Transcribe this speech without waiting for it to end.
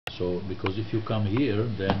So because if you come here,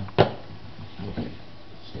 then Okay.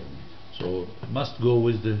 so must go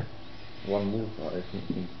with the One move, I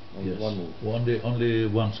think. Only yes, one move. only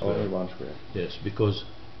one square. Only one square. Yes, because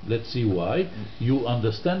let's see why. You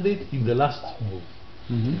understand it in the last move.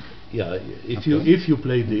 Yeah, if you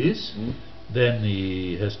play this, then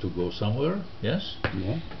he has to go somewhere. Yes.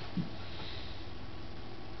 Yeah.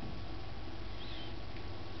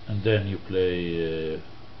 And then you play.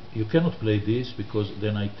 You cannot play this because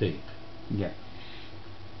then I take. Yeah.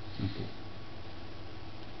 Okay.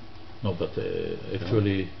 No, but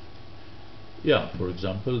actually, yeah. For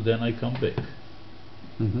example, then I come back,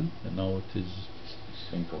 and now it is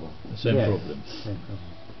Same problem. the same Yes, problem. same problem.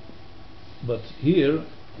 But here,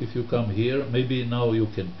 if you come here, maybe now you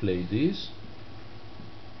can play this,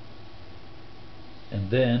 and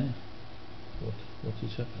then what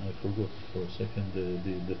is happening? I forgot for a second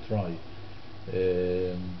the try.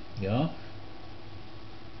 Yeah,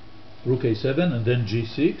 rook a7 and then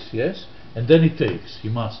g6. Yes, and then he takes. He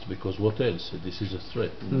must, because what else? This is a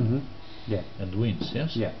threat. Yeah. And wins.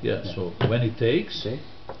 Yes. Yeah. Yeah. Yeah. So when he takes, Okay.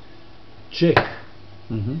 check.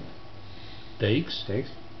 Takes.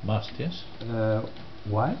 Takes. Must. Yes.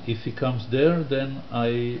 Why? If he comes there, then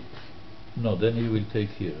then he will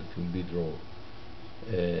take here. It will be draw.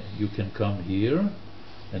 You can come here,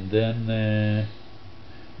 and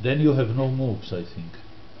then you have no moves, I think,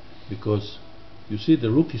 because you see the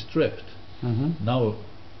rook is trapped. Now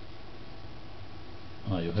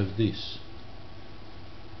you have this.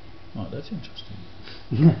 Oh, that's interesting.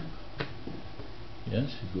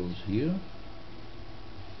 Yes, he goes here,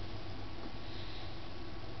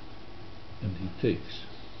 and he takes.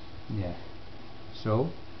 Yeah. So.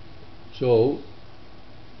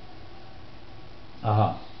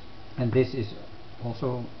 Aha. And this is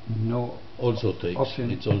also no Also takes.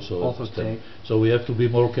 option. It's also a step. take. So we have to be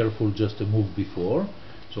more careful just a move before.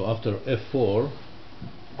 So after f4,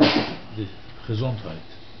 the Gesundheit.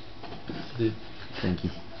 Thank you.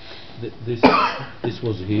 This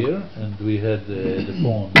was here, and we had the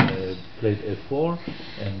pawn played f4,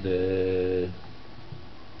 and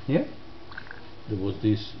Here? there was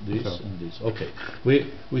this, So. and this. Okay,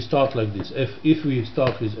 we start like this. If we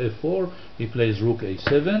start with f4, he plays rook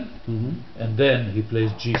a7, and then he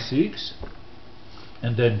plays g6,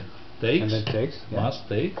 and then takes. And then takes. Yeah. Must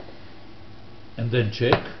take, and then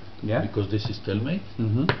check. Yeah. Because this is stalemate,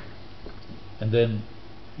 and then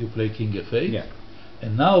you play king f8. Yeah.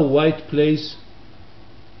 And now white plays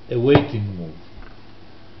a waiting move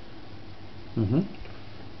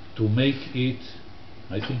to make it.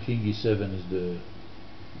 I think king e7 is the.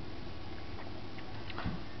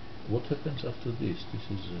 What happens after this? This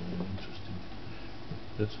is interesting.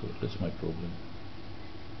 That's my problem.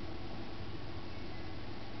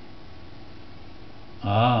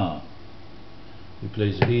 Ah, he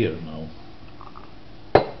plays here now.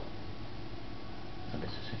 That's the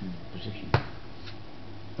second position.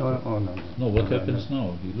 Oh no. No, what happens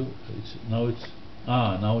now? He look. Now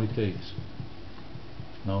he takes.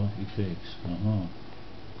 Now he takes.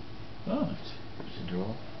 It's a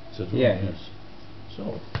draw. It's a draw. Yeah. Yes. So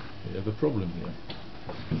we have a problem here.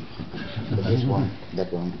 But this one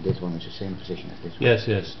is the same position as this one. Yes,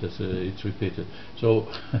 that's it's repeated. So,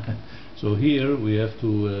 so here we have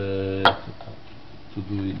to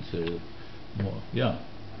do it more. Yeah,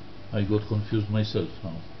 I got confused myself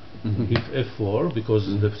now. If f4, because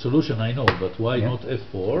the solution I know, but why not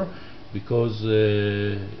f4? Because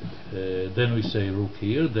then we say rook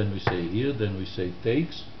here, then we say here, then we say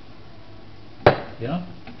takes. Yeah,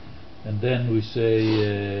 and then we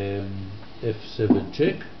say f7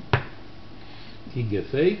 check, king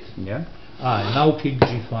f8. Yeah. Now king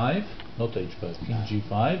g5, not h5, king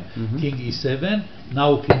g5, king e7,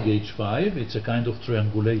 now king h5. It's a kind of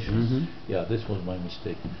triangulation. Yeah, this was my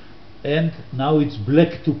mistake. And now it's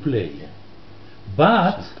black to play,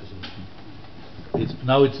 but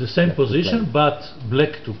now it's the same position, but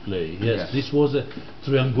black to play. Yes, this was a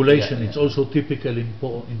triangulation. It's also typical in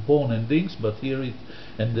pawn and things, but here it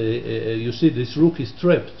you see this rook is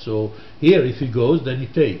trapped. So here, if he goes, then he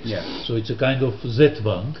takes. Yeah. So it's a kind of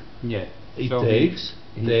Z-bank. Yeah. It So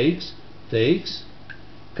takes,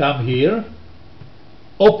 come here,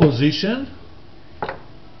 opposition,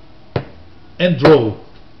 and draw.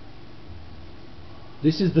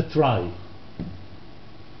 This is the try.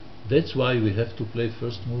 That's why we have to play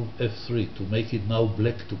first move f3 to make it now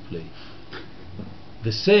black to play.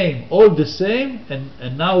 The same, all the same,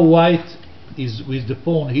 and now white is with the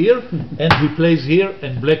pawn here, and he plays here,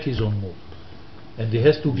 and black is on move, and he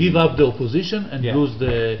has to give up the opposition and lose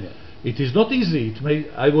the. It is not easy.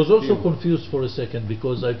 I was also Yeah. confused for a second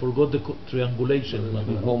because I forgot the triangulation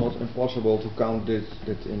It's almost impossible to count this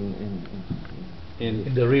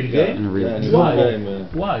in the real Yeah, game. in the real yeah, in game. the Why? real game,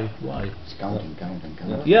 Why? It's counting, counting,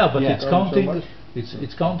 counting. Yeah, but Yeah. it's So counting. much?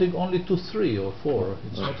 It's counting only to 3 or 4.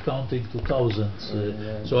 It's not counting to thousands.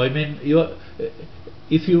 Yeah. So I mean,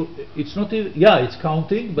 if you, it's not even. Yeah, it's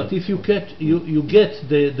counting. But if you get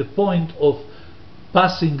the point of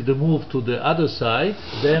passing the move to the other side,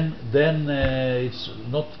 then it's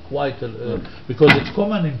not quite because it's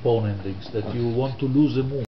common in pawn endings that you want to lose a move.